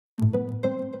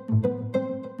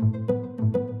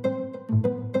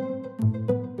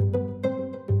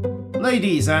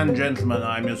Ladies and gentlemen,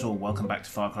 I'm Yutal. Welcome back to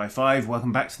Far Cry 5.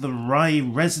 Welcome back to the Rye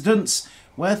residence,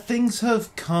 where things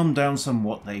have calmed down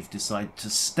somewhat. They've decided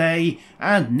to stay,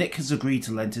 and Nick has agreed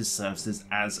to lend his services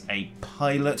as a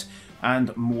pilot,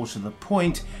 and more to the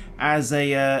point, as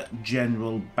a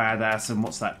general badass. And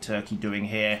what's that turkey doing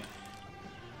here?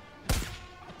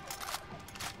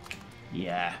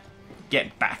 Yeah,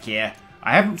 get back here.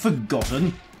 I haven't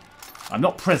forgotten. I'm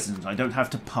not president. I don't have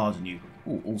to pardon you.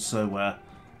 Ooh, also,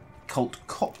 cult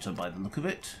copter by the look of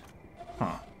it.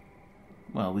 Huh.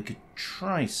 Well, we could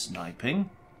try sniping.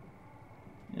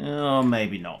 Oh,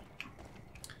 maybe not.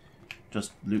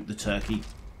 Just loot the turkey.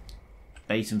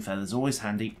 Bait and feathers, always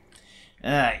handy.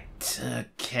 Right,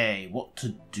 okay, what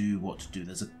to do.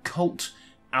 There's a cult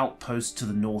outpost to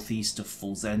the northeast of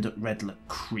Falls End at Redler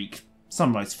Creek.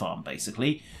 Sunrise Farm,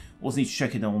 basically. Also need to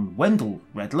check in on Wendell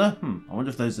Redler. I wonder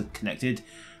if those are connected.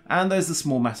 And there's the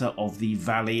small matter of the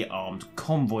Valley armed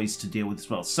convoys to deal with as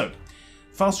well. So,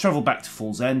 fast travel back to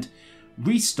Falls End,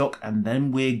 restock, and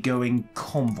then we're going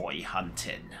convoy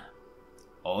hunting.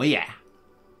 Oh yeah.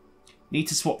 Need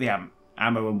to swap the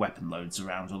ammo and weapon loads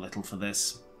around a little for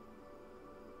this.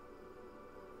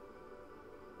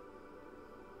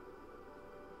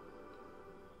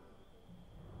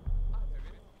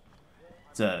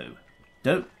 So,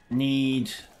 don't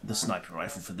need the sniper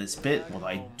rifle for this bit. What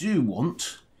I do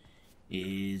want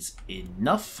is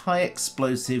enough high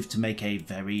explosive to make a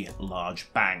very large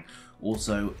bang.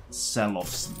 Also, sell off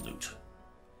some loot.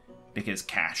 Because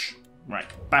cash. Right,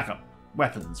 back up.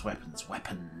 Weapons.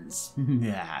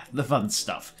 Yeah, the fun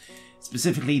stuff.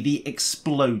 Specifically the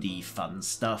explodey fun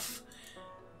stuff.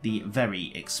 The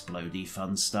very explodey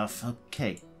fun stuff.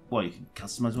 Okay, well, you can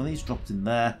customize one of these. Dropped in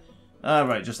there.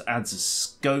 Alright, just adds a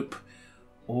scope.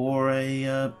 Or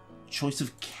a choice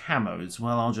of camos.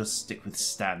 Well, I'll just stick with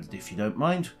standard if you don't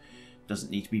mind.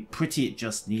 Doesn't need to be pretty, it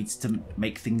just needs to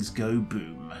make things go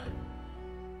boom.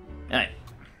 Alright,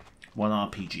 one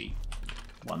RPG,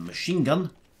 one machine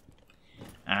gun,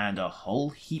 and a whole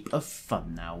heap of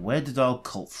fun now. Where did our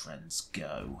cult friends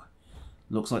go?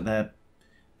 Looks like they're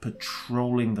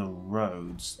patrolling the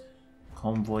roads.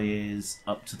 Convoy is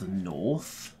up to the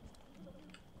north.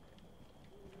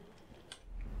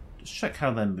 Just check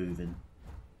how they're moving.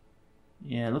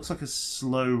 Yeah, it looks like a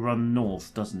slow run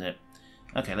north, doesn't it?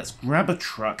 Okay, let's grab a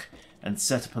truck and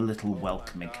set up a little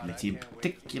welcoming committee. In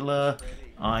particular,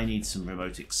 I need some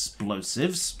remote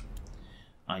explosives.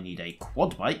 I need a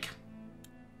quad bike.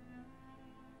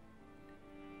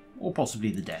 Or possibly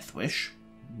the Death Wish.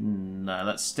 No,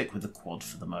 let's stick with the quad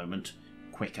for the moment.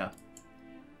 Quicker.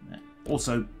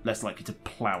 Also, less likely to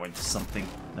plough into something.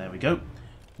 There we go.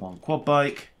 One quad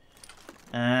bike.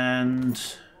 And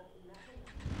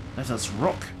let us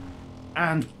rock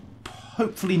and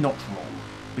hopefully not roll,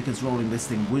 because rolling this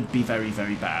thing would be very,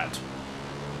 very bad.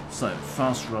 So,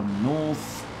 fast run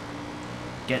north,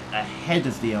 get ahead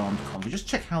of the armed convoy. Just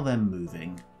check how they're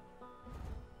moving.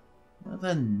 Well,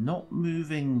 they're not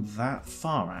moving that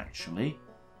far, actually.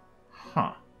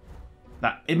 Huh.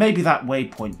 It may be that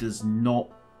waypoint does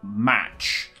not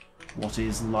match what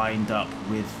is lined up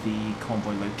with the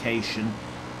convoy location.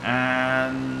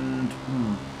 And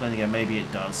then again, maybe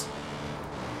it does.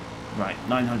 Right,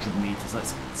 900 meters.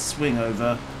 Let's swing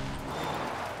over.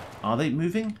 Are they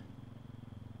moving?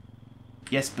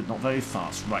 Yes, but not very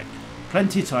fast. Right,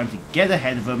 plenty of time to get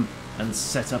ahead of them and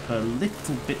set up a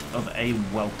little bit of a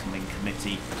welcoming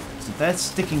committee. So they're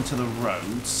sticking to the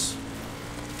roads.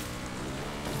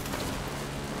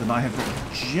 Then I have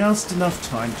got just enough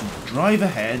time to drive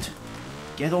ahead,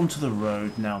 get onto the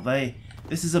road. Now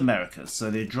this is America, so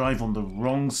they drive on the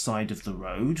wrong side of the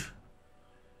road,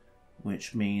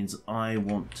 which means I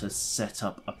want to set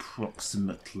up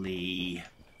approximately...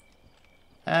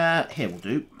 here will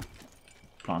do.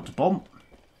 Plant a bomb.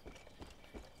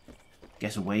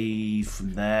 Get away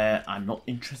from there. I'm not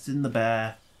interested in the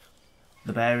bear.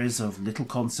 The bear is of little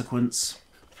consequence.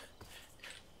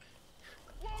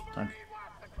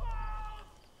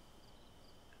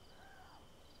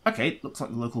 Okay, looks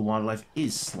like the local wildlife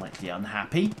is slightly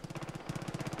unhappy.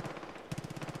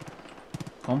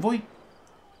 Convoy?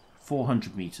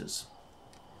 400 meters.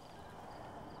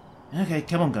 Okay,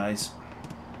 come on, guys.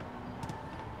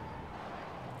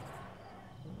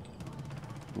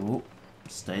 Oh,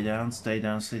 stay down, stay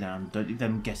down, stay down. Don't leave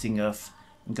them getting off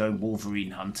and going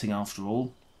Wolverine hunting after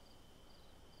all.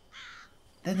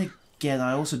 Then again,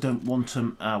 I also don't want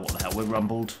them... what the hell, we're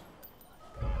rumbled.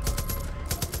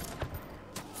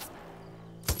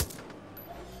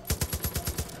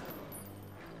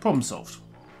 Problem solved.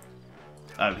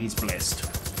 Oh, he's blissed.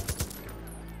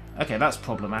 Okay, that's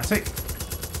problematic.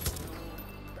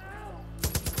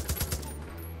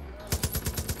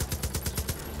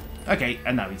 Okay,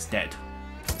 and now he's dead.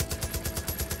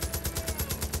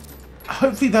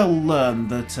 Hopefully they'll learn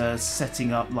that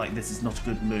setting up like this is not a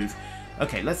good move.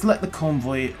 Okay, let's let the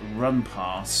convoy run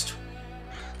past.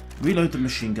 Reload the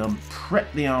machine gun,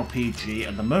 prep the RPG,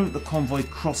 and the moment the convoy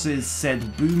crosses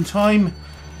said boom time,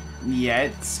 yeah,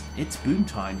 it's boom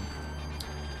time.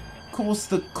 Of course,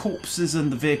 the corpses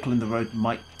and the vehicle in the road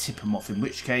might tip them off, in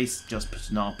which case, just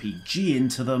put an RPG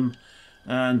into them,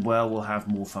 and, well, we'll have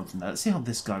more fun from that. Let's see how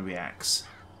this guy reacts.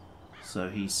 So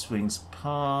he swings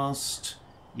past.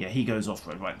 Yeah, he goes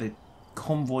off-road. Right, the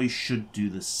convoy should do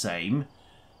the same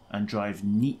and drive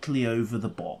neatly over the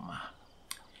bomb.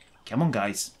 Come on,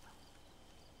 guys.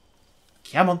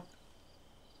 Come on.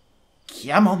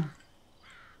 Come on.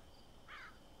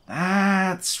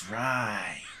 That's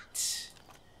right.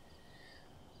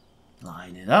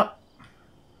 Line it up.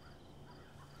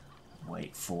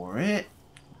 Wait for it.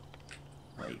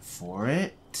 Wait for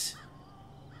it.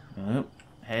 Oh,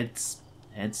 heads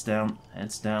down,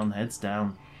 heads down, heads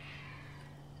down.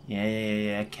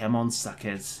 Yeah. Come on,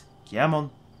 suckers. Come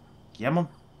on. Come on.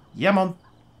 Come on.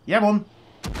 Come on.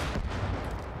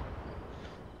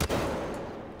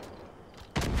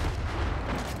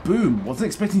 Boom. Wasn't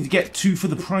expecting to get 2 for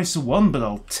the price of 1, but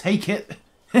I'll take it.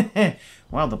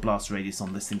 Wow, the blast radius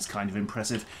on this thing's kind of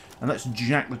impressive. And let's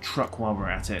jack the truck while we're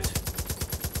at it.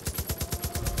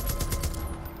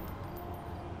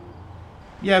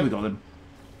 Yeah, we got him.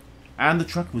 And the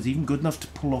truck was even good enough to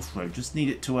pull off-road. Just need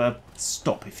it to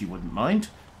stop, if you wouldn't mind.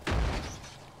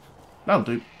 That'll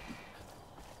do.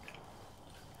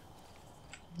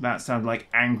 That sounded like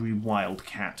Angry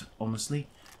Wildcat, honestly.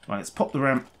 Right, let's pop the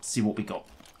ramp, see what we got.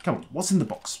 Come on, what's in the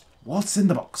box? What's in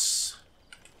the box?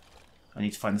 I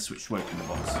need to find the switch to open the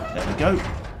box. There we go.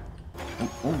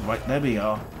 Oh, right, there we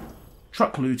are.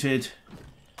 Truck looted.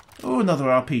 Oh, another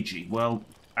RPG. Well,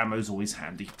 ammo's always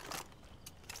handy.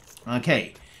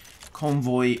 Okay.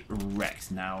 Convoy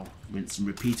wrecked. Now, rinse and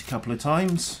repeat a couple of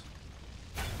times.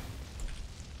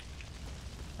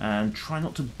 And try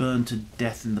not to burn to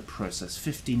death in the process.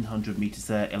 1,500 metres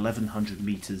there, 1,100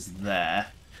 metres there.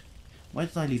 Where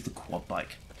did I leave the quad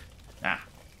bike? Ah,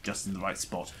 just in the right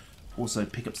spot. Also,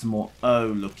 pick up some more. Oh,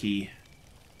 looky.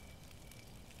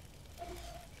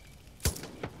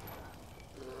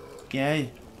 Yeah.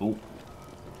 Oh.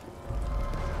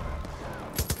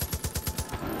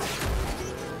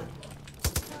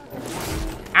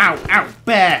 Ow!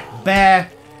 Bear!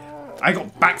 Bear! I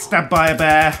got backstabbed by a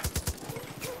bear.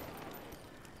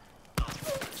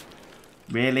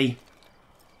 Really?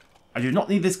 I do not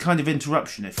need this kind of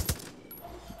interruption.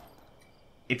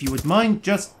 If you would mind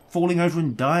just falling over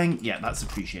and dying, yeah, that's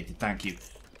appreciated. Thank you.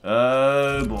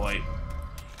 Oh boy,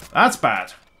 that's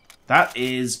bad. That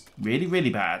is really, really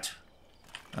bad.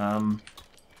 That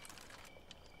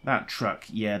truck,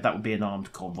 yeah, that would be an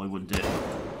armed convoy, wouldn't it?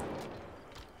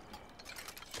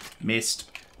 Missed.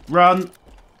 Run.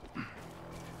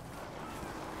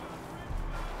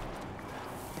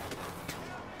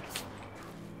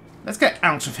 Let's get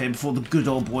out of here before the good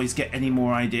old boys get any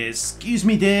more ideas. Excuse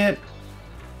me, dear.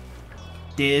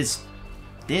 Dears.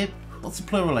 Dear? What's the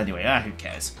plural anyway? Ah, who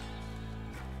cares?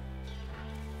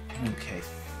 Okay.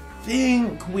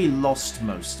 Think we lost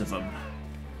most of them.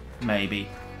 Maybe.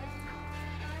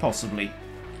 Possibly.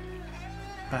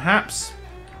 Perhaps.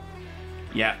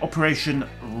 Yeah, Operation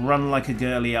Run Like a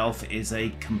Girly Elf is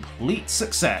a complete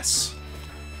success.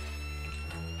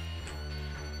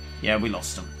 Yeah, we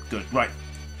lost them. Good. Right.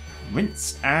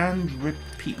 Rinse and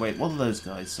repeat. Wait, what are those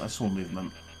guys? I saw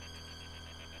movement.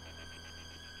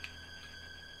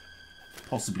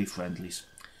 Possibly friendlies.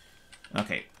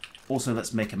 Okay. Also,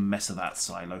 let's make a mess of that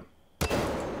silo.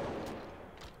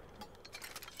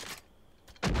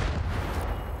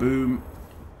 Boom.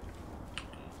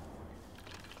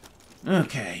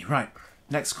 Okay, right.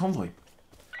 Next convoy.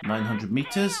 900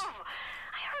 meters.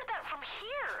 I heard that from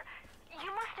here.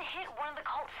 You must have hit one of the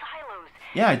cult silos.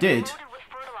 Yeah, I did. Loaded with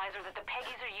fertilizer that the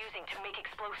Peggies are using to make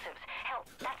explosives. Hell,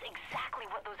 that's exactly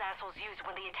what those assholes used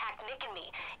when they attacked Nick and me.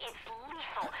 It's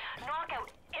lethal. Knock out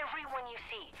everyone you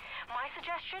see. My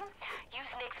suggestion?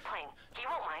 Use Nick's plane. He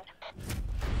won't mind.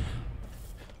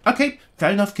 Okay,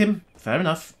 fair enough, Kim. Fair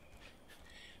enough.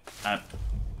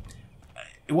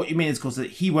 What you mean is, of course, that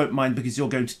he won't mind because you're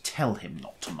going to tell him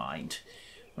not to mind.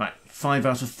 Right, 5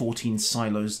 out of 14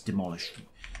 silos demolished.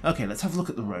 Okay, let's have a look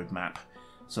at the road map.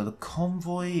 So the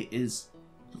convoy is...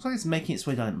 looks like it's making its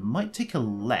way down. It might take a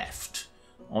left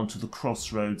onto the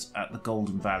crossroads at the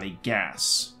Golden Valley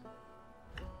Gas.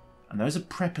 And there's a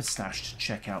prepper stash to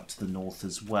check out to the north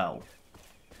as well.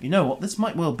 You know what? This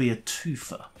might well be a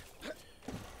twofer.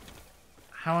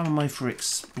 How am I for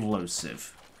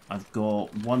explosive? I've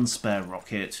got 1 spare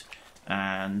rocket.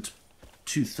 and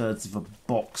 2/3 of a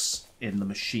box in the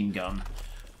machine gun,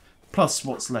 plus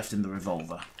what's left in the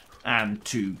revolver, and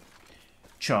 2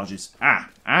 charges.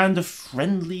 And a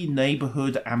friendly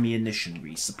neighbourhood ammunition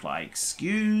resupply.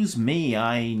 Excuse me,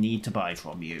 I need to buy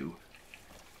from you.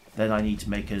 Then I need to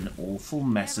make an awful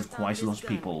mess of quite a lot of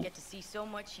people. Get to see so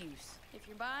much use. If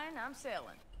you're buying, I'm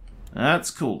selling.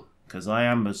 That's cool, because I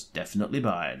am most definitely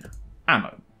buying.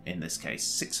 Ammo, in this case.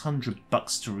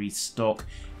 $600 to restock.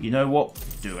 You know what?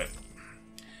 Do it.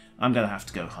 I'm going to have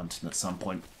to go hunting at some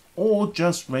point. Or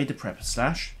just raid a prepper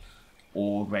stash.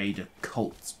 Or raid a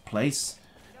cult's place.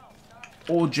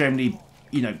 Or generally,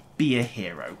 you know, be a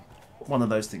hero. One of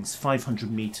those things. 500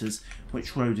 meters.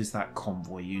 Which road is that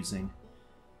convoy using?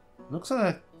 Looks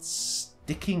like it's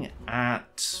sticking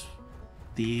at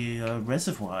the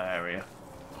reservoir area.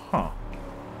 Huh.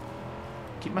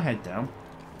 Keep my head down.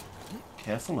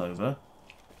 Careful over.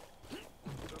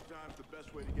 Sometimes the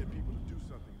best way to get people to do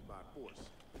something is by force.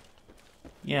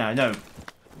 Yeah, I know.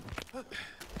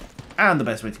 And the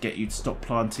best way to get you to stop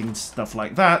planting stuff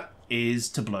like that is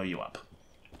to blow you up.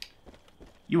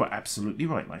 You are absolutely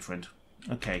right, my friend.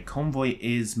 Okay, convoy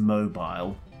is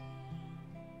mobile.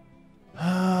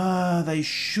 They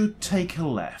should take a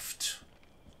left.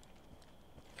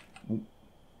 Ooh,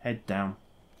 head down.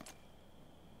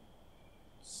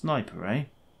 Sniper, eh?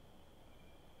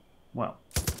 Well.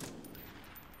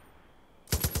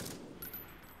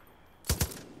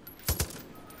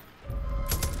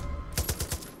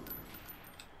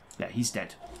 Yeah, he's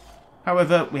dead.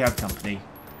 However, we have company.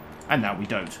 And now we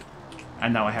don't.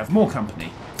 And now I have more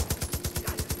company.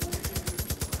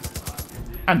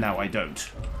 And now I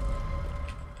don't.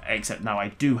 Except now I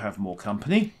do have more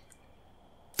company.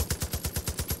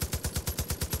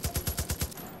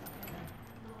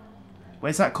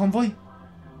 Where's that convoy?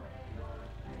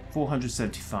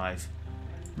 475.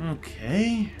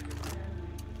 Okay.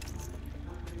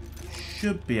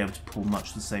 Should be able to pull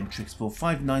much the same tricks for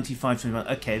 590, 521.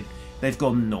 Okay, they've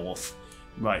gone north.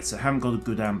 Right, so haven't got a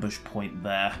good ambush point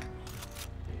there.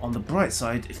 On the bright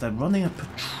side, if they're running a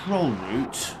patrol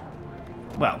route,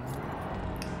 well,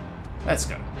 let's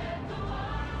go.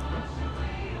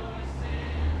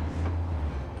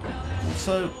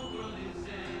 Also,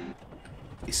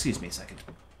 excuse me a second.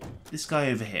 This guy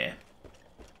over here,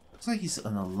 looks like he's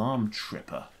an alarm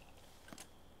tripper.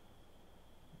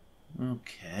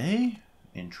 Okay,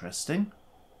 interesting.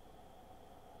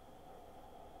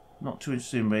 Not too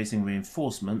interested in raising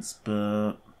reinforcements,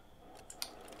 but...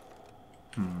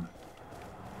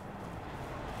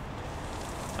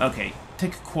 Okay,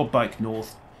 take a quad bike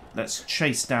north. Let's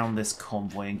chase down this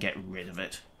convoy and get rid of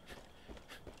it.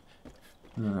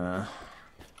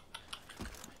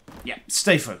 Yeah,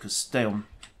 stay focused. Stay on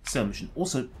mission.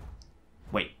 Also,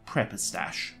 wait, prepper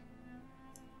stash.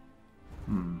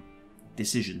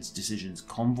 Decisions.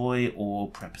 Convoy or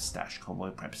prepper stash?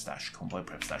 Convoy, prepper stash. Convoy,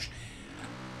 prepper stash.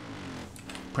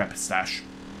 Prepper stash.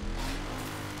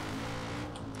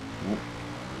 Oh,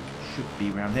 should be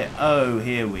around here. Oh,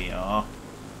 here we are.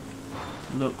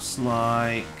 Looks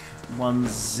like one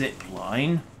zip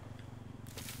line.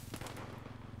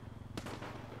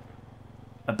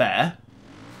 A bear.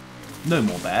 No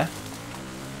more bear.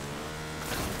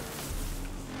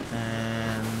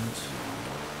 And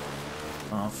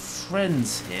our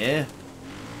friends here.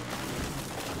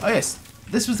 Oh yes,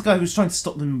 this was the guy who was trying to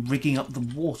stop them rigging up the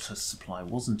water supply,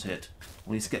 wasn't it?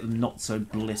 Or at least get them not so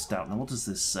blissed out. Now what does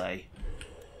this say?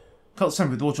 Can't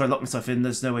stand with water, I locked myself in.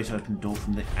 There's no way to open the door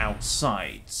from the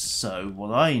outside. So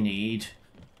what I need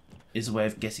is a way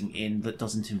of getting in that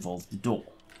doesn't involve the door.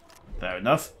 Fair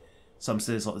enough. Some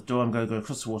stairs lock the door. I'm going to go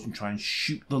across the water and try and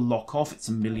shoot the lock off. It's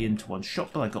 1,000,000 to 1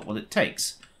 shot, but I got what it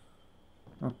takes.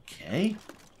 Okay.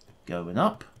 Going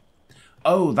up.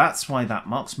 Oh, that's why that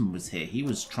marksman was here. He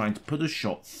was trying to put a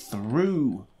shot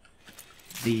through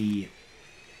the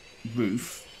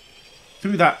roof,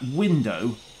 through that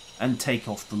window, and take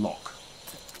off the lock.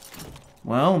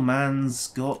 Well, man's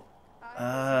got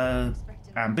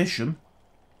ambition.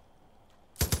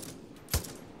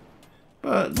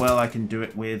 But, well, I can do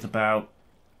it with about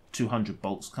 200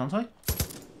 bolts, can't I?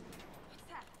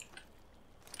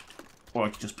 Or I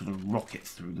could just put a rocket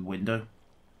through the window.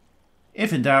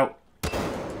 If in doubt.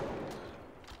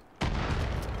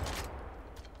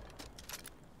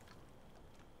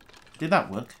 Did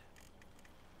that work?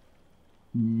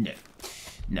 No.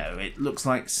 No, it looks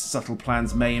like subtle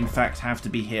plans may in fact have to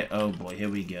be here. Oh boy, here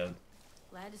we go.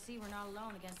 Glad to see we're not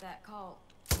alone against that cult.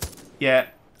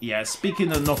 Yeah,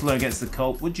 speaking of not alone against the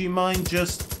cult, would you mind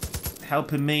just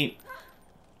helping me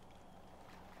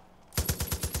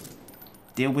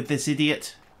deal with this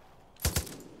idiot?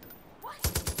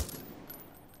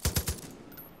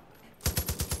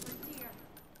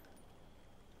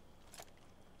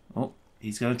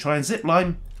 he's going to try and zip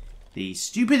line. The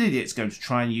stupid idiot's going to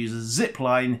try and use a zip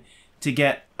line to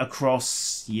get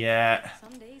across. Yeah.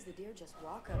 Some days the deer just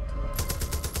walk up to it.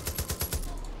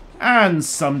 And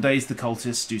some days the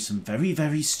cultists do some very,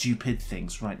 very stupid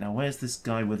things. Right, now where's this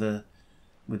guy with the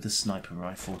sniper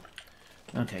rifle?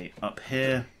 Okay, up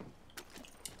here.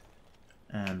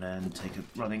 And then take a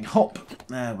running hop.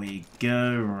 There we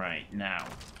go. Right, now.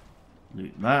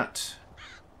 Loot that.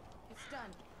 It's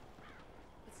done.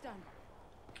 It's done.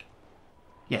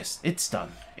 Yes, it's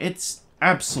done. It's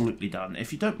absolutely done.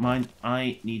 If you don't mind,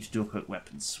 I need to do a quick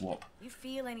weapons swap. You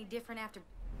feel any different after...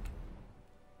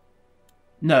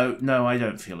 No, I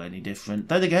don't feel any different.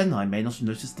 Then again, I may not have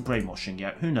noticed the brainwashing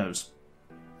yet. Who knows?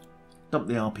 Dump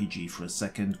the RPG for a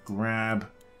second. Grab...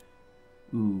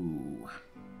 Ooh...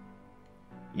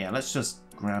 Yeah, let's just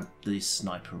grab the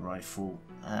sniper rifle.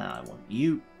 I want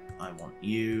you. I want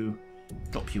you.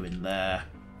 Drop you in there.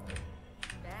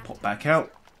 Pop back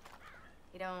out.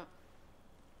 You don't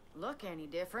look any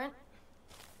different.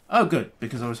 Oh, good,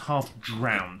 because I was half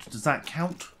drowned. Does that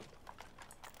count?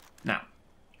 Now,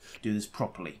 do this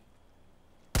properly.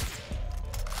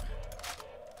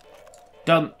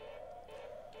 Done.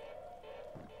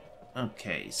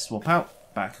 Okay, swap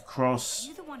out. Back across. Are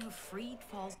you the one who freed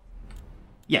Falls?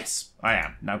 Yes, I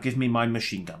am. Now give me my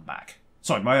machine gun back.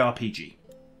 Sorry, my RPG.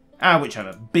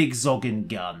 Whichever. Big Zoggin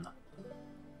gun.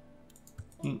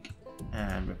 Ink.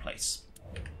 And replace.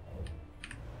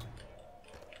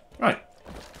 Right.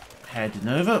 Heading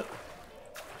over.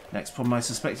 Next problem I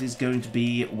suspect is going to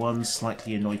be one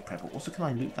slightly annoyed prepper. Also, can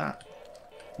I loot that?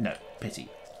 No. Pity.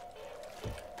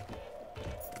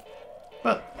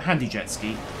 But, handy jet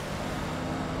ski.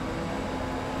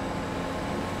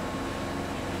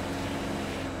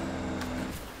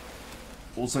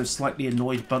 Also, slightly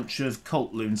annoyed bunch of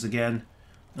cult loons again.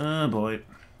 Oh boy.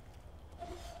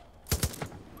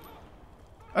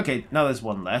 Okay, now there's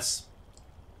one less.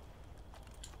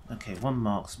 Okay, one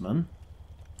marksman.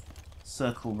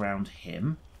 Circle round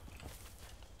him.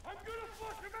 I'm gonna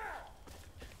flush him out.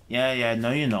 Yeah,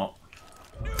 no you're not.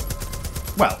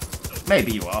 Well,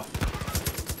 maybe you are.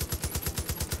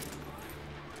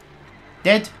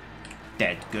 Dead?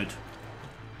 Dead, good.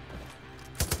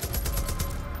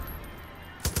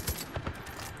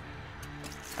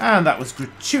 And that was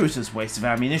gratuitous waste of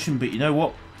ammunition, but you know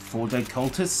what? 4 dead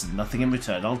cultists, nothing in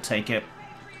return. I'll take it.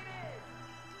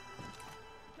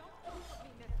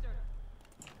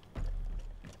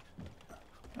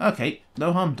 Okay,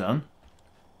 no harm done.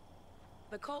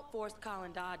 The cult forced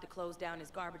Colin Dodd to close down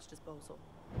his garbage disposal.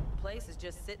 The place is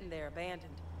just sitting there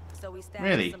abandoned, so we stashed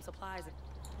Really? some supplies.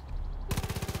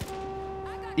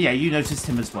 Yeah, you noticed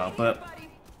him as well, but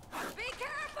Be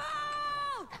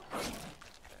careful!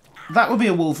 that would be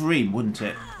a Wolverine, wouldn't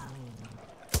it?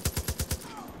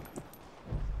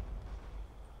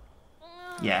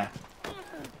 Yeah.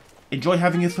 Enjoy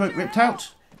having your throat ripped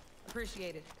out?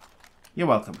 Appreciate it. You're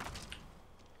welcome.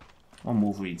 One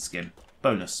Wolverine skin.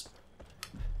 Bonus.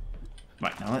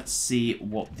 Right, now let's see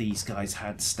what these guys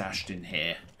had stashed in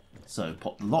here. So,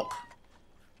 pop the lock.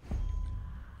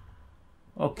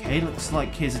 Okay, looks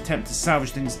like his attempt to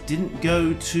salvage things didn't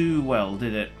go too well,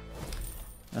 did it?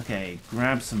 Okay,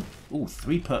 grab some... Ooh,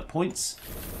 3 perk points.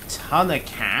 Ton of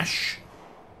cash.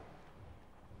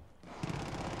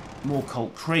 More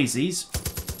cult crazies.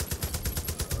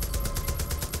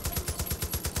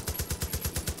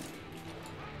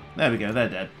 There we go, they're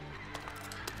dead.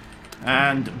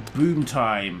 And boom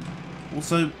time.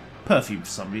 Also, perfume for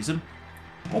some reason.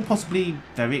 Or possibly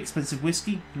very expensive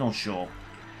whiskey, not sure.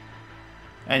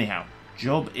 Anyhow,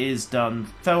 job is done.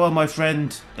 Farewell, my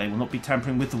friend. They will not be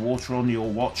tampering with the water on your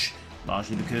watch,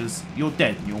 largely because you're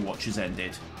dead and your watch has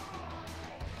ended.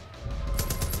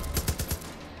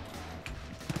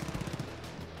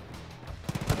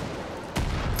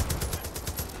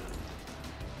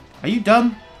 Are you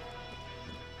done?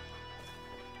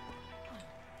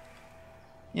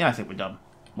 Yeah, I think we're done.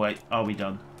 Wait, are we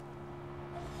done?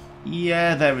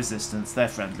 Yeah, they're resistance. They're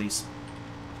friendlies.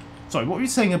 Sorry, what were you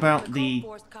saying about the...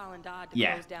 Forced Colin Dodd to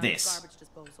Yeah, close down this. his garbage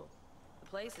disposal. The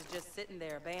place is just sitting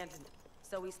there abandoned,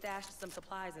 so we stashed some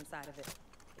supplies inside of it.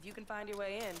 If you can find your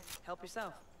way in, help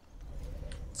yourself.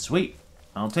 Sweet.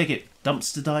 I'll take it.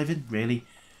 Dumpster diving? Really?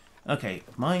 Okay,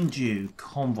 mind you,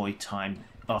 convoy time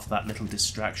after that little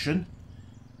distraction.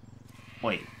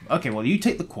 Wait. Okay, well, you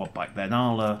take the quad bike then.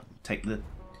 I'll take the...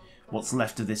 what's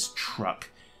left of this truck.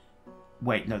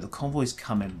 Wait, no, the convoy's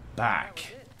coming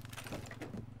back.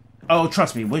 Oh,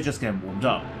 trust me, we're just getting warmed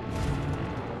up.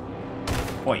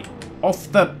 Wait,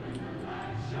 off the...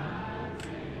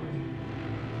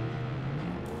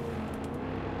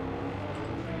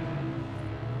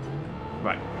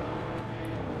 Right.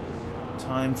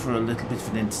 Time for a little bit of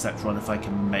an intercept run if I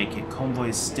can make it. Convoy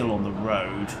is still on the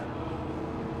road.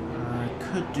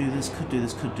 Could do this, could do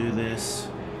this, could do this.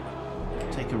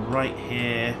 Take a right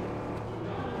here.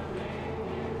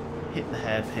 Hit the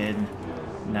hairpin.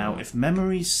 Now, if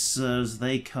memory serves,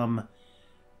 they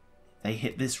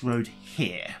hit this road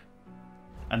here.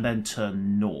 And then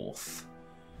turn north.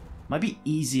 Might be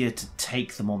easier to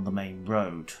take them on the main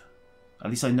road. At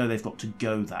least I know they've got to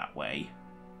go that way.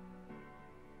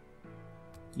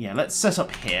 Yeah, let's set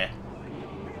up here.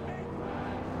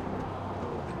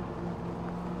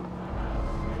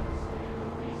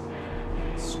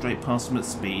 Straight past them at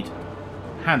speed.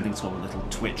 Handling's got a little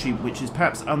twitchy, which is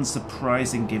perhaps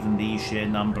unsurprising given the sheer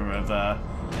number of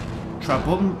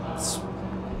troubles.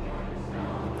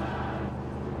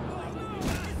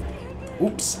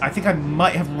 Oops, I think I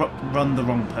might have run the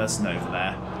wrong person over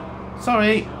there.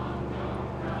 Sorry.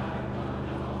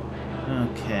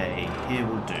 Okay, here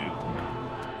will do.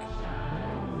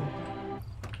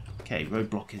 Okay,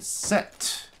 roadblock is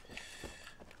set.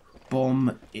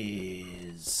 Bomb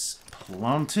is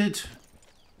planted.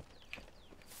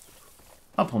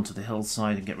 Up onto the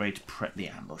hillside and get ready to prep the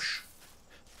ambush.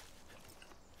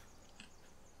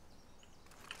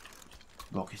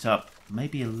 Rocket up.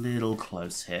 Maybe a little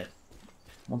close here.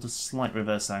 Want a slight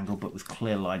reverse angle, but with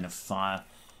clear line of fire.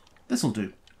 This'll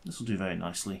do. This'll do very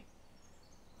nicely.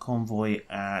 Convoy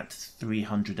at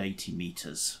 380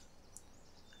 meters.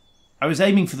 I was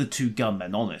aiming for the two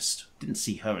gunmen, honest. Didn't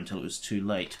see her until it was too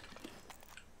late.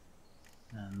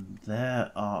 And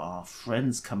there are our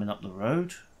friends coming up the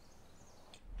road.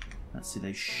 Let's see,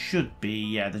 they should be...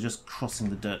 Yeah, they're just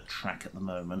crossing the dirt track at the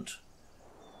moment.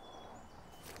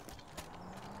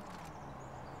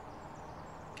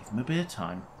 Give them a bit of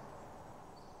time.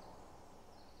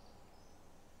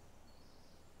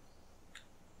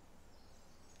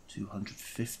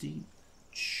 $250.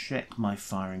 Check my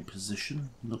firing position.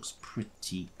 Looks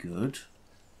pretty good.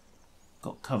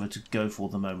 Got cover to go for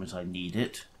the moment I need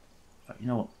it. In fact, you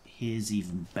know what? Here's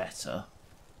even better.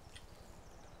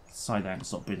 Side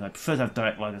angle's not brilliant. I prefer to have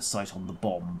direct line of sight on the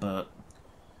bomb, but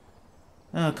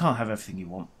can't have everything you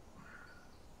want.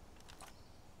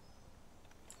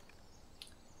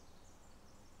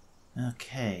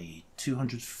 Okay,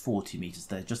 240 meters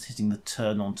there, just hitting the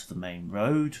turn onto the main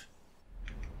road.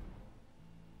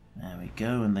 There we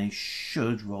go, and they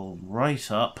should roll right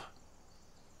up,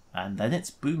 and then it's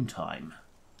boom time.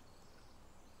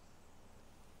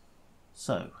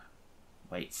 So,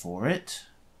 wait for it.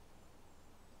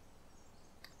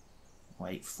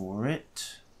 Wait for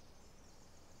it.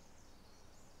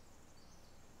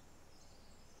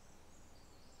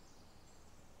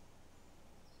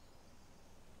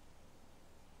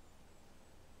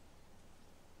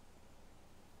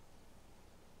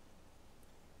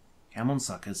 Come on,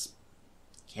 suckers.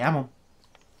 Come on.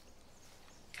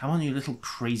 Come on, you little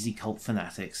crazy cult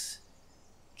fanatics.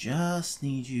 Just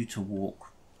need you to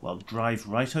walk, well, drive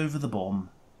right over the bomb.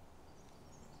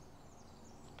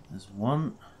 There's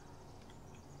one.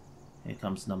 Here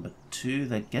comes number two.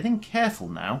 They're getting careful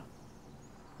now.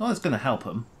 Oh, that's going to help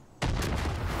them.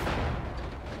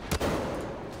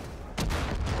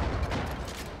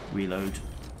 Reload.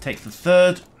 Take the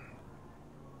third.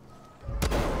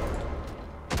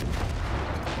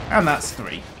 And that's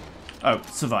 3. Oh,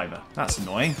 survivor. That's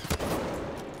annoying.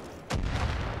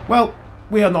 Well,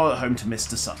 we are not at home to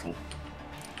Mr. Subtle.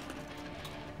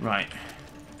 Right.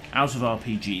 Out of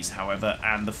RPGs, however,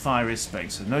 and the fire is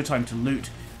spraying, so no time to loot.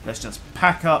 Let's just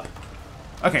pack up.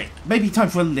 Okay, maybe time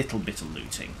for a little bit of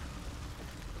looting.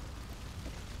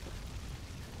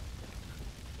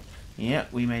 Yeah,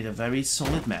 we made a very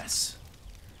solid mess.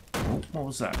 Oh, what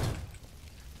was that?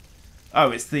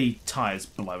 Oh, it's the tyres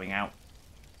blowing out.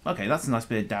 Okay, that's a nice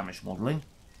bit of damage modelling.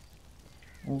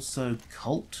 Also,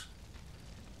 cult.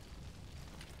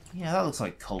 Yeah, that looks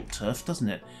like cult turf, doesn't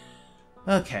it?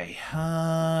 Okay,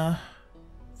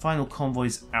 final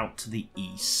convoy's out to the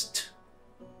east.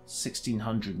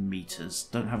 1,600 meters.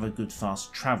 Don't have a good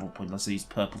fast travel point unless I use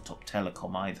Purple Top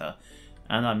Telecom either.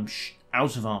 And I'm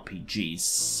out of RPGs,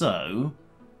 so...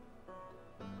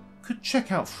 could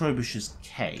check out Frobish's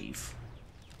cave.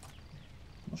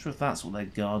 Not sure if that's what they're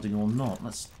guarding or not.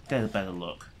 Let's get a better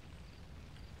look.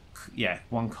 Yeah,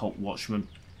 one cult watchman.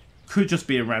 Could just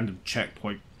be a random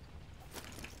checkpoint.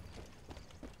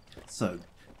 So,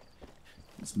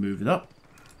 let's move it up.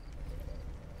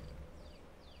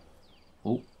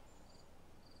 Oh.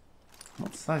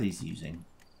 What's that he's using?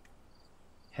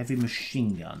 Heavy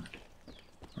machine gun.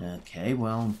 Okay,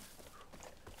 well,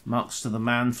 marks to the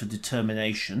man for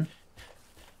determination.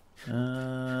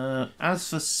 As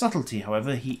for subtlety,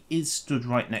 however, he is stood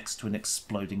right next to an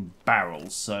exploding barrel,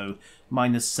 so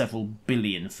minus several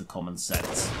billion for common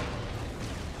sense.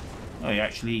 Oh, he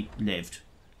actually lived.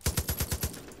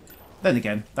 Then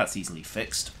again, that's easily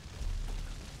fixed.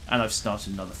 And I've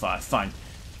started another fire. Fine.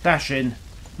 Dash in,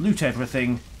 loot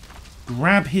everything,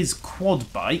 grab his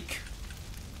quad bike.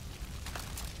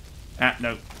 Ah,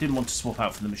 no, didn't want to swap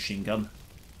out for the machine gun.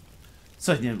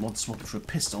 Certainly didn't want to swap it for a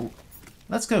pistol.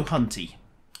 Let's go hunty.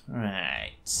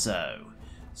 Right, so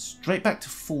straight back to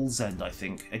Fall's End, I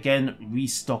think. Again,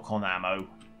 restock on ammo.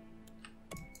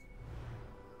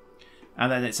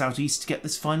 And then it's out east to get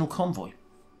this final convoy.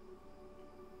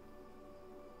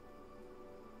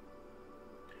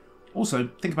 Also,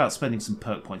 think about spending some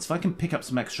perk points. If I can pick up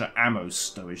some extra ammo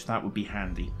stowage, that would be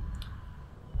handy.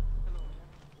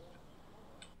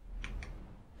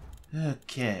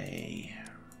 Okay.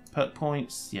 Perk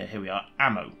points. Yeah, here we are.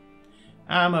 Ammo.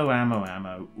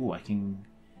 Ammo. Ooh, I can...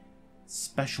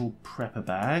 Special prepper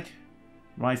bag.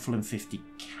 Rifle and 50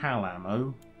 cal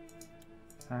ammo.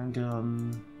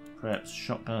 Handgun. Preps.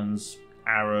 Shotguns.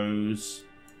 Arrows.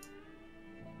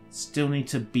 Still need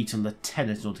to beat a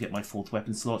lieutenant in order to get my 4th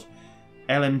weapon slot.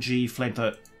 LMG,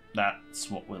 flamethrower.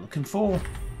 That's what we're looking for.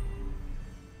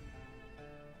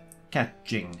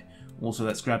 Catching. Also,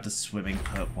 let's grab the swimming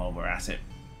perk while we're at it.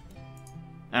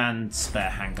 And spare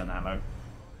handgun ammo.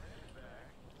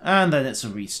 And then it's a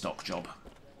restock job.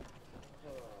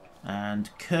 And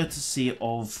courtesy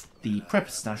of the prepper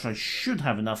stash, I should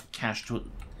have enough cash to at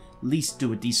least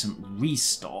do a decent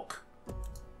restock.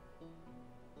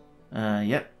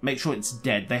 Yep, make sure it's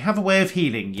dead. They have a way of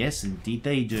healing. Yes, indeed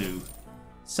they do.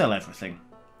 Sell everything.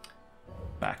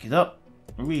 Back it up.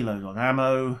 Reload on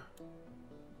ammo.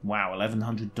 Wow,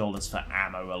 $1,100 for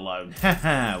ammo alone.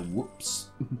 Haha, whoops.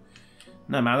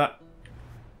 No matter.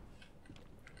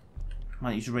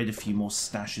 Might need to raid a few more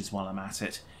stashes while I'm at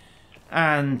it.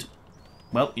 And,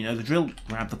 well, you know the drill.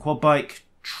 Grab the quad bike,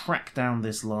 track down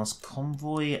this last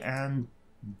convoy, and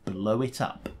blow it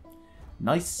up.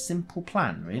 Nice, simple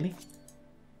plan, really.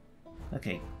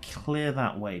 Okay, clear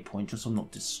that waypoint just so I'm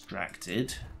not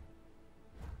distracted.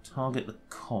 Target the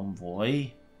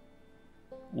convoy.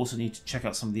 Also need to check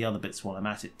out some of the other bits while I'm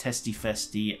at it. Testy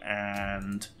Festy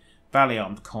and Valley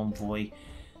Armed Convoy.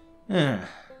 You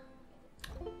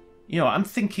know, I'm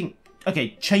thinking...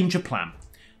 Okay, change of plan.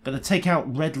 Gonna take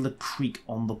out Redler Creek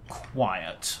on the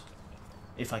quiet.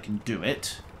 If I can do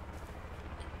it.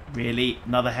 Really?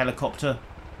 Another helicopter?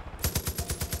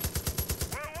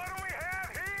 Well, what do we have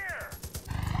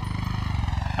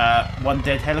here? One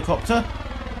dead helicopter.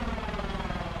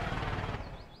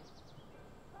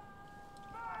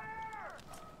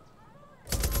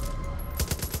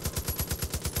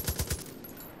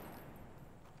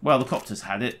 Well, the copter's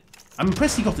had it. I'm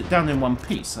impressed he got it down in one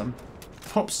piece.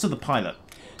 Props to the pilot.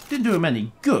 Didn't do him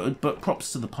any good, but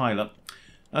props to the pilot.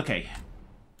 Okay,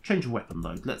 change of weapon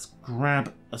load. Let's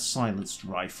grab a silenced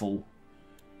rifle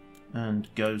and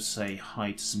go say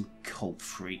hi to some cult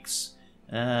freaks.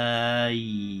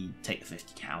 Take the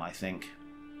 50 cal, I think.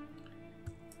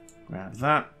 Grab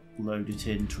that, load it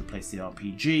in to replace the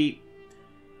RPG,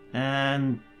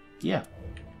 and yeah.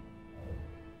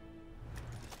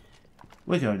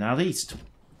 We're going out east.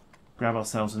 Grab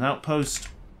ourselves an outpost,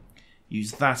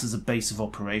 use that as a base of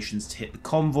operations to hit the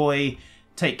convoy,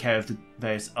 take care of the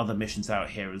various other missions out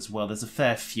here as well. There's a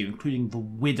fair few, including the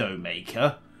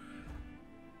Widowmaker.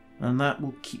 And that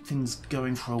will keep things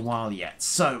going for a while yet.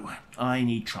 So, I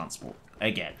need transport.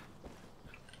 Again.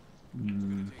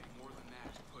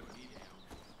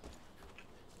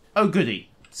 Oh,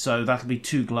 goody. So that'll be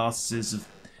 2 glasses of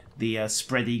the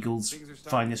Spread Eagle's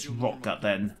finest rock gut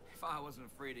then. If I wasn't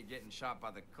afraid of getting shot by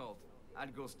the cult,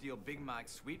 I'd go steal Big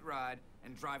Mike's sweet ride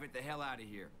and drive it the hell out of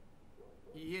here.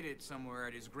 He hid it somewhere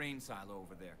at his grain silo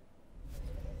over there.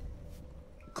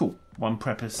 Cool. One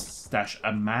prepper stash.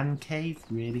 A man cave?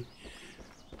 Really?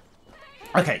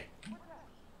 Okay.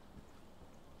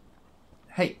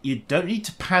 Hey, you don't need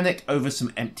to panic over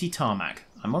some empty tarmac.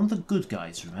 I'm on the good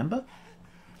guys, remember?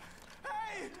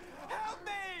 Hey! Help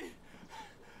me!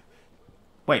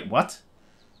 Wait, what?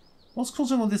 What's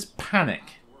causing all this panic?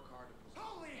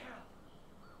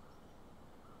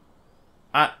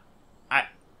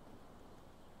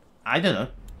 I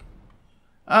don't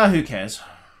know. Who cares?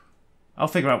 I'll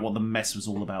figure out what the mess was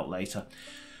all about later.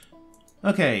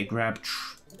 Okay, grab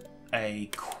a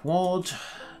quad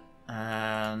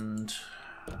and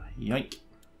yoink.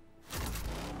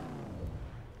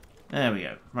 There we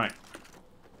go. Right.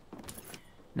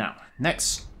 Now,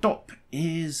 next stop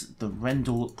is the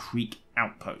Rendell Creek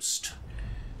Outpost.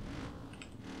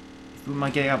 If you wouldn't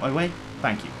mind getting out of my way,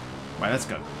 thank you. Right, let's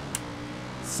go.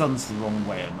 sun's the wrong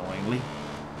way, annoyingly.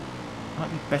 Might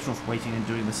be better off waiting and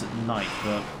doing this at night,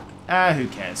 but who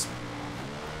cares?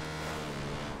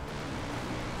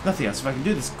 Nothing else. If I can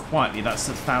do this quietly, that's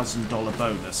a $1,000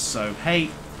 bonus. So, hey,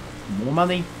 more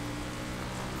money.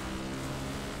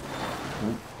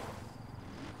 Oh.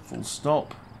 Full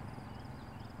stop.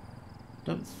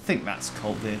 Don't think that's a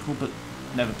cult vehicle, but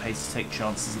never pays to take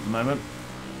chances at the moment.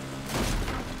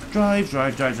 Drive,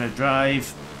 drive, drive, drive,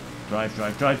 drive. Drive,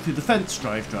 drive, drive through the fence.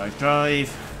 Drive, drive,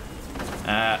 drive.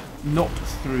 Not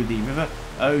through the river.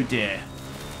 Oh dear.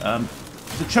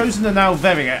 The Chosen are now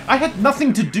very... I had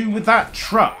nothing to do with that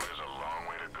truck. There's a long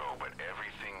way to go, but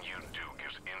everything you do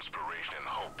gives inspiration and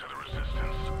hope to the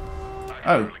resistance.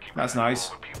 Oh, that's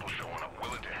nice. People showing up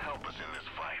willing to help us in this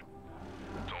fight.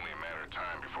 It's only a matter of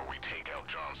time before we take out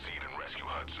John Seed and rescue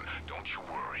Hudson. Don't you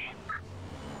worry.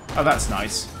 Oh, that's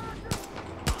nice.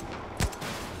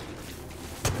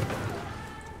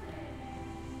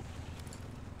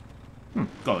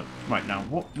 Got it. Right, now,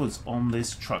 what was on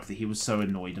this truck that he was so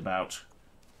annoyed about?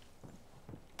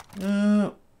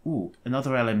 Ooh,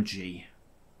 another LMG.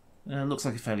 Looks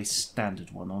like a fairly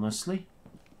standard one, honestly.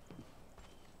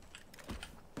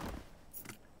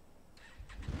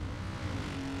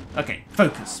 Okay,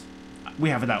 focus. We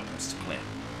have an outpost to clear.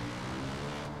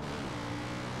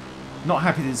 Not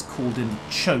happy that it's called in the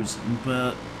Chosen,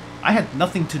 but I had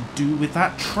nothing to do with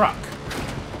that truck.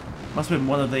 Must have been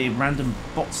one of the random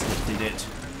bots that did it.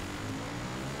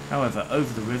 However,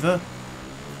 over the river,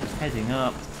 heading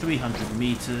up 300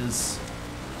 meters.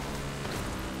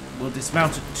 We'll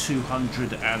dismount at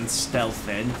 200 and stealth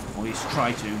in, or at least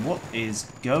try to. What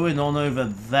is going on over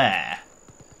there?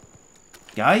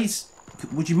 Guys,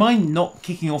 would you mind not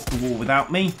kicking off the wall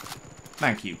without me?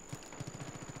 Thank you.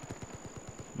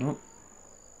 Oh.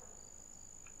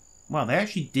 Wow, they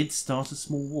actually did start a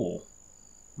small war.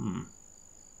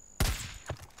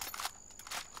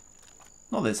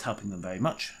 Not that it's helping them very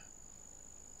much.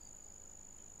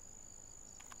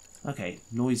 Okay,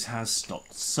 noise has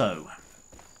stopped. So,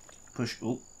 push...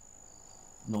 Oh,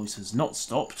 noise has not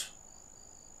stopped.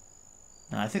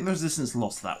 I think the resistance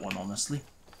lost that one, honestly.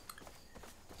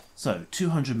 So,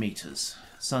 200 meters.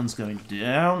 Sun's going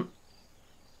down.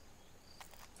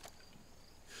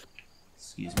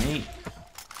 Excuse me.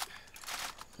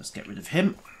 Let's get rid of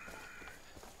him.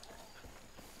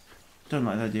 Don't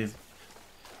like the idea of...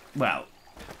 Well,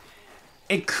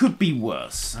 it could be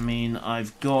worse. I mean,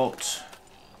 I've got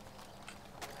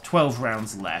 12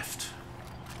 rounds left.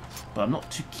 But I'm not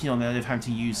too keen on the idea of having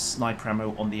to use sniper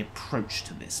ammo on the approach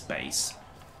to this base.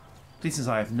 At least since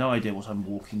I have no idea what I'm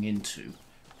walking into.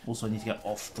 Also, I need to get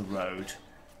off the road.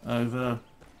 Over.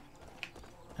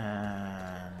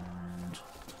 And...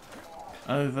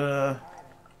 over.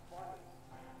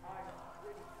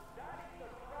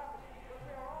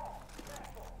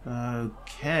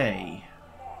 Okay.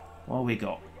 What we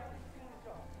got?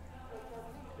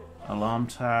 Alarm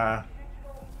tower.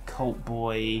 Cult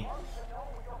boy.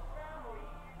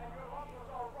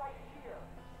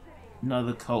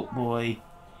 Another cult boy.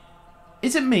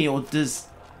 Is it me, or does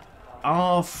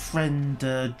our friend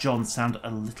John sound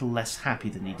a little less happy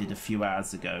than he did a few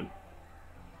hours ago?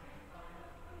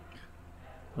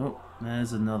 Oh,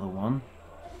 there's another one.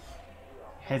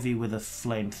 Heavy with a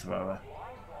flamethrower.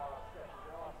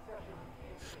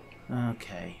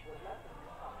 Okay.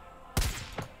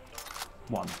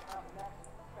 1.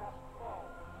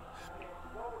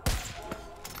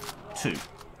 2.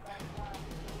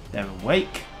 They're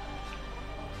awake.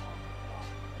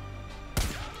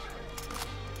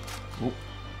 Oh,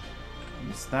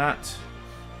 missed that.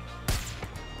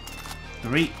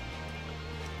 3.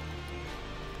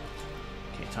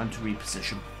 Okay, time to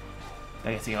reposition.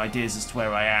 They're getting ideas as to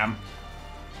where I am.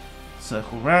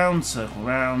 Circle round, circle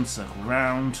round, circle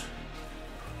round.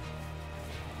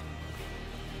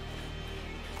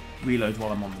 Reload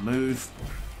while I'm on the move.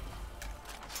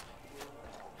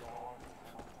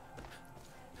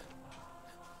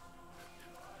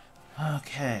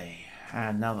 Okay,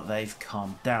 and now that they've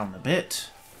calmed down a bit,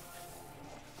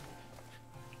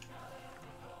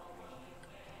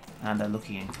 and they're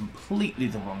looking in completely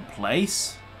the wrong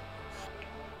place,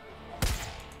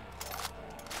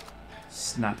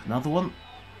 snap another one.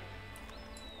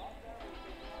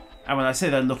 And when I say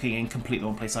they're looking in completely the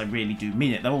wrong place, I really do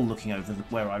mean it. They're all looking over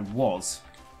where I was.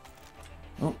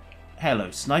 Oh,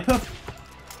 hello, sniper.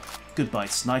 Goodbye,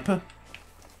 sniper.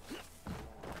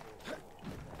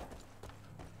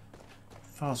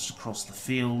 Fast across the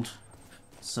field.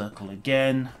 Circle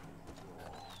again.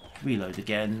 Reload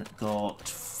again. Got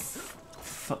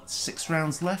 6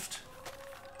 rounds left.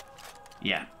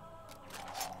 Yeah.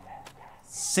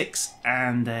 6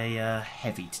 and a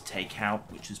heavy to take out,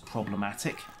 which is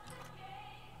problematic.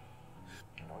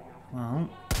 Well,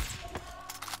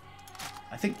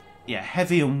 I think, yeah,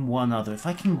 heavy and one other. If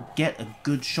I can get a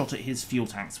good shot at his fuel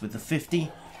tanks with the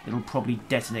 50, it'll probably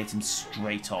detonate him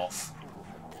straight off.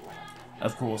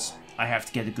 Of course, I have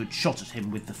to get a good shot at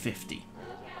him with the 50.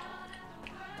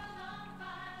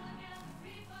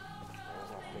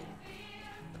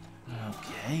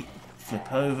 Okay,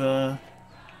 flip over.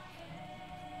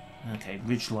 Okay,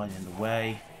 ridgeline in the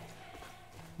way.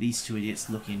 These two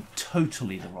idiots looking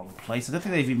totally the wrong place. I don't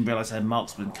think they've even realised their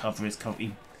marksman cover is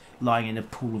currently lying in a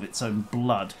pool of its own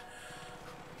blood.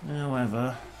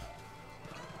 However...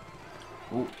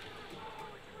 Oh.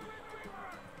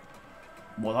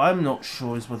 What I'm not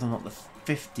sure is whether or not the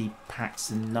 50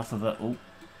 packs enough of it. Oh,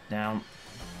 down.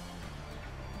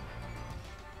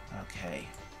 Okay.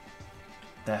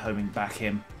 They're homing back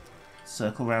in.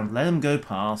 Circle round, let them go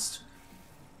past.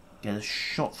 Get a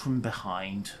shot from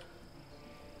behind.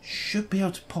 Should be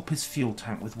able to pop his fuel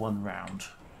tank with one round.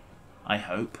 I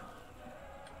hope.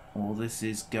 Or this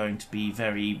is going to be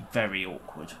very, very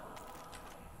awkward.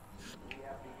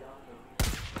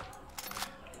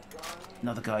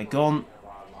 Another guy gone.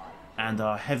 And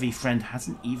our heavy friend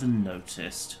hasn't even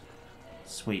noticed.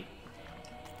 Sweet.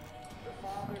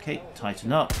 Okay,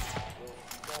 tighten up.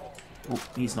 Oh,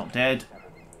 he's not dead.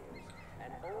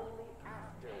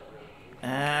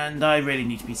 And I really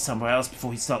need to be somewhere else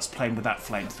before he starts playing with that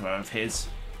flamethrower of his.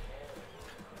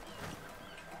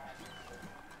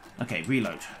 Okay,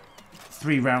 reload.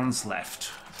 3 rounds left.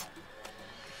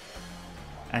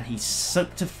 And he's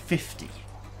soaked to 50.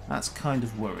 That's kind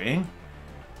of worrying.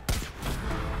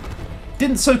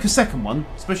 Didn't soak a second one,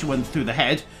 especially when through the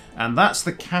head, and that's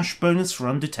the cash bonus for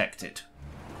undetected.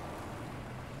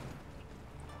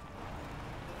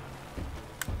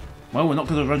 Well, we're not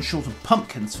going to run short of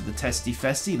pumpkins for the Testy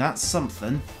Festy, that's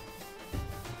something.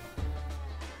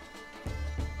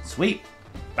 Sweet,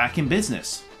 back in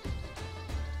business.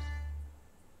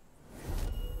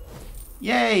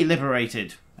 Yay,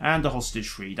 liberated. And a hostage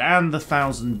freed, and the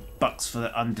 $1,000 for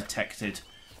the undetected.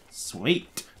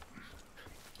 Sweet.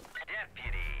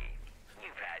 Deputy,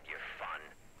 you've had your fun.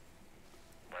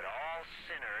 But all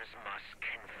sinners must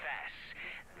confess.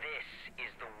 This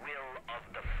is the will of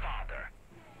the Father.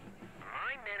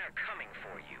 My men are coming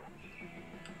for you.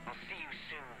 I'll see you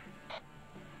soon.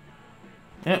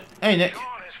 Yep. Hey, Nick.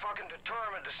 John is fucking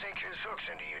determined to sink his hooks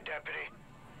into you, Deputy.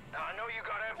 Now, I know you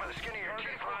got out by the skin of your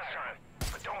teeth last time,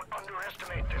 but don't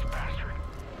underestimate this bastard.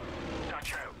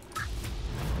 Touch out.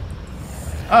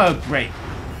 Oh, great.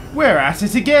 We're at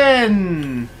it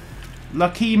again!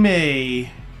 Lucky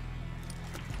me.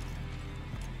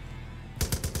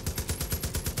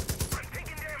 I'm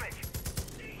taking damage.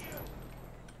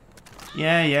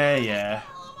 Yeah.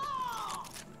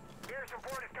 Air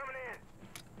support is coming in.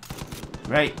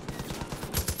 Great.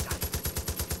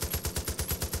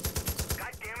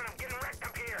 God damn it, I'm getting wrecked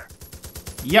up here.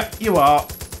 Yep, you are.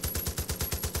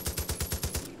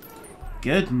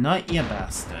 Good night, you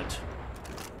bastard.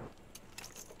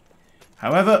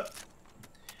 However,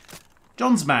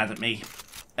 John's mad at me.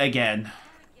 Again.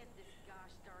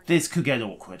 This could get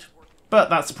awkward.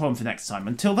 But that's a problem for next time.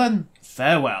 Until then,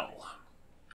 farewell.